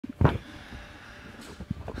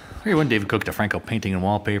Hey everyone, David Cook, DeFranco Painting and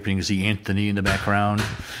Wallpaper. You can see Anthony in the background.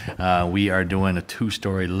 We are doing a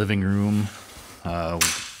 2-story living room.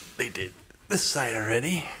 They did this side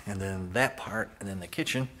already, and then that part, and then the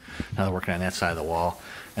kitchen. Now they're working on that side of the wall.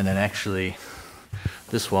 And then actually,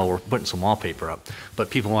 this wall, we're putting some wallpaper up.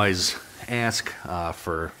 But people always ask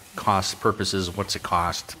for cost purposes, what's it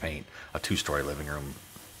cost to paint a 2-story living room,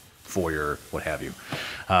 foyer, what have you.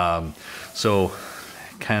 So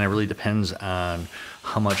kind of really depends on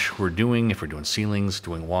how much we're doing. If we're doing ceilings,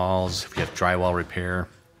 doing walls, if you have drywall repair,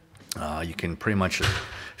 you can pretty much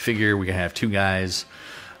figure we can have 2 guys.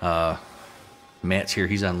 Matt's here,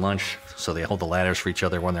 he's on lunch, so they hold the ladders for each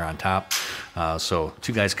other when they're on top. So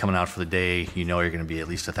 2 guys coming out for the day, you know you're going to be at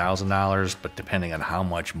least $1,000, but depending on how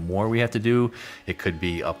much more we have to do, it could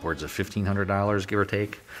be upwards of $1,500, give or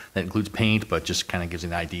take. That includes paint, but just kind of gives you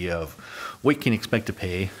an idea of what you can expect to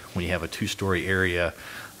pay when you have a 2-story area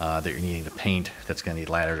that you're needing to paint that's going to need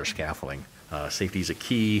ladders or scaffolding. Safety is a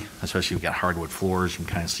key, especially if you've got hardwood floors. You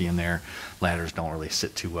can kind of see in there, ladders don't really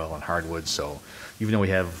sit too well on hardwood. So even though we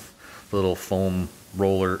have little foam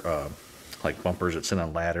roller, like bumpers that sit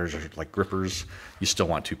on ladders or like grippers, you still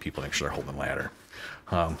want 2 people to make sure they're holding the ladder.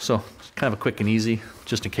 So kind of a quick and easy,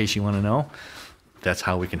 just in case you want to know. That's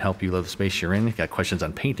how we can help you live the space you're in. If you got questions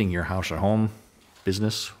on painting your house or home,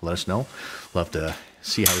 business, let us know. Love to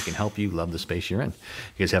see how we can help you love the space you're in.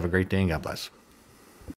 You guys have a great day and God bless.